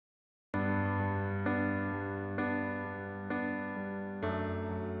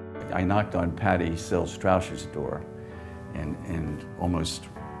I knocked on Patty Sills-Strauss's door, and almost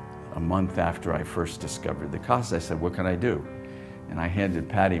a month after I first discovered the Casa, I said, what can I do? And I handed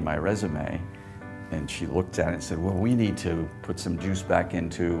Patty my resume, and she looked at it and said, well, we need to put some juice back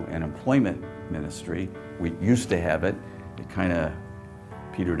into an employment ministry. We used to have it. It kind of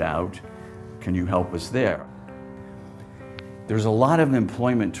petered out. Can you help us there? There's a lot of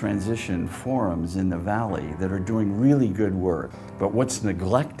employment transition forums in the Valley that are doing really good work, but what's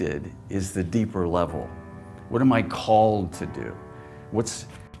neglected is the deeper level. What am I called to do?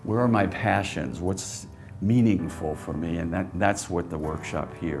 Where are my passions? What's meaningful for me? And that's what the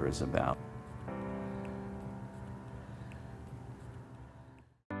workshop here is about.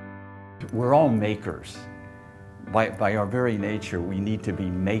 We're all makers. By our very nature, we need to be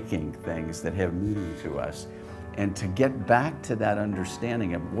making things that have meaning to us. And to get back to that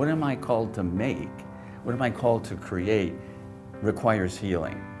understanding of what am I called to make, what am I called to create, requires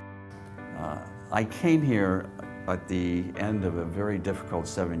healing. I came here at the end of a very difficult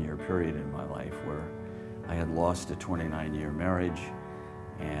 7-year period in my life where I had lost a 29-year marriage,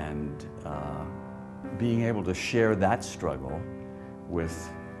 and being able to share that struggle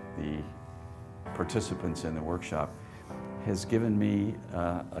with the participants in the workshop has given me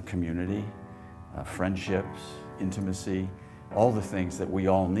a community, friendships, intimacy, all the things that we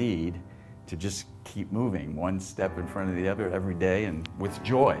all need to just keep moving one step in front of the other every day, and with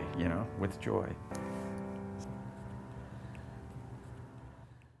joy, you know, with joy.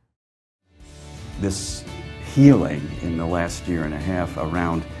 This healing in the last year and a half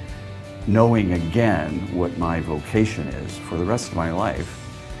around knowing again what my vocation is for the rest of my life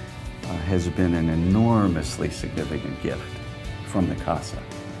has been an enormously significant gift from the Casa,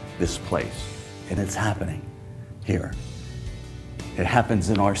 this place. And it's happening here. It happens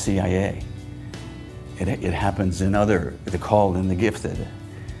in RCIA. It happens in the called and the gifted.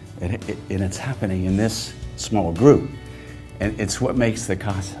 And it's happening in this small group. And it's what makes the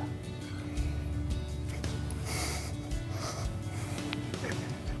Casa.